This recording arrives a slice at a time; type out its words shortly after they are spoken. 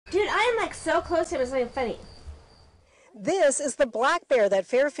like so close to him, it's not even funny. This is the black bear that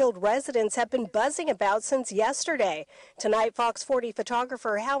Fairfield residents have been buzzing about since yesterday. Tonight, Fox 40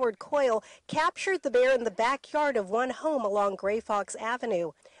 photographer Howard Coyle captured the bear in the backyard of one home along Gray Fox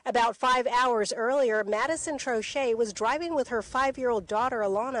Avenue. About 5 hours earlier, Madison Trochet was driving with her 5-year-old daughter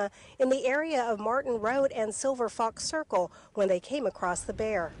Alana in the area of Martin Road and Silver Fox Circle when they came across the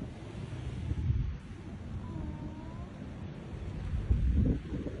bear.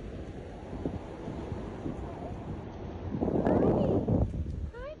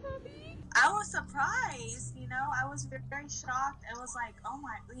 I was surprised, I was very shocked. I was like, oh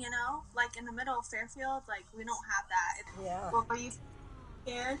my, like in the middle of Fairfield, like we don't have that. Yeah. Well, were you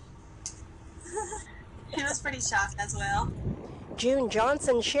scared? He was pretty shocked as well. June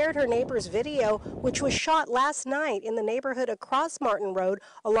Johnson shared her neighbor's video, which was shot last night in the neighborhood across Martin Road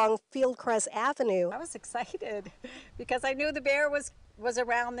along Fieldcrest Avenue. I was excited because I knew the bear was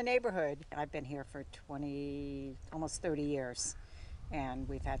around the neighborhood. I've been here for almost 30 years. And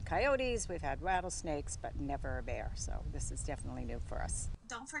we've had coyotes, we've had rattlesnakes, but never a bear. So this is definitely new for us.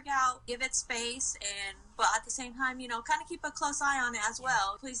 Don't freak out, give it space, but at the same time, kind of keep a close eye on it as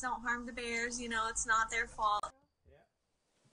well. Please don't harm the bears, it's not their fault.